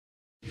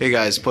Hey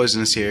guys,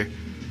 Poisonous here.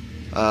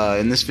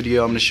 In this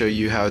video I'm going to show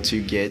you how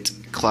to get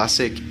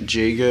classic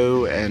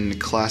Jago and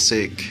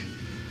classic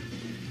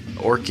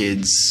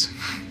Orchids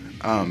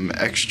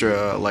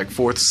extra like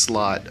 4th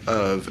slot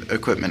of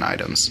equipment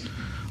items.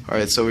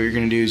 Alright, so what you're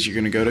going to do is you're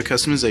going to go to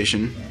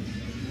customization.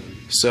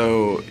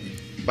 So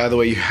by the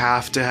way, you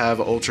have to have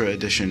Ultra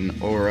Edition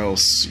or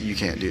else you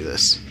can't do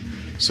this.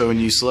 So when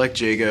you select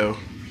Jago,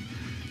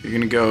 you're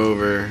going to go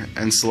over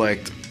and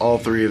select all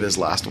 3 of his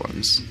last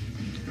ones.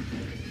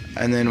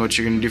 And then what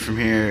you're going to do from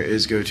here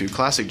is go to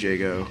Classic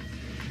Jago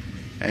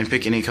and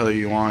pick any color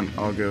you want.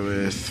 I'll go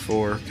with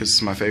 4 because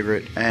it's my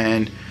favorite.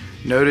 And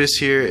notice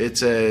here it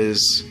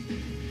says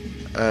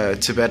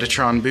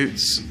Tibetatron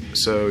boots.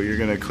 So you're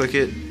going to click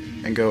it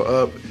and go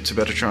up,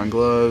 Tibetatron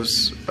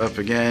gloves, up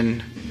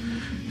again.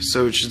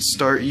 So it should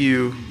start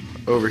you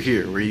over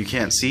here where you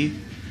can't see.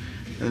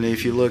 And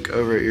if you look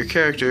over at your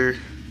character,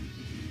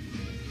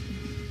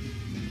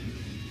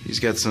 he's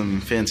got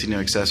some fancy new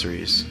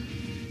accessories.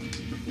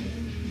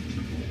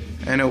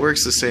 And it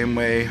works the same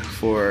way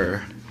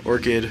for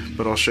Orchid,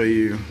 but I'll show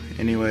you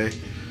anyway.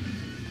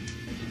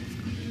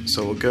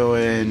 So we'll go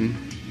in,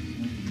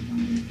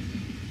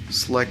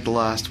 select the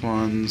last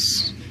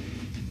ones,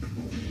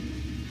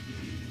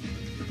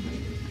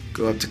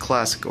 go up to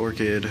Classic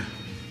Orchid,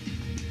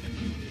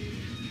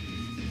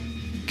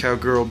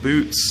 Cowgirl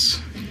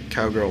boots,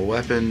 Cowgirl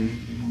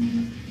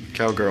weapon,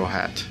 Cowgirl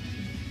hat.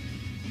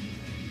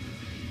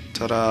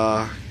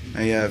 Ta-da!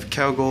 Now you have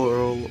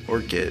Cowgirl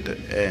Orchid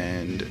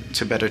and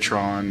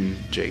Tibetatron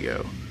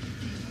Jago.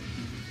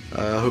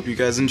 Hope you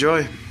guys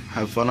enjoy.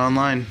 Have fun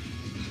online.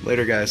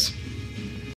 Later, guys.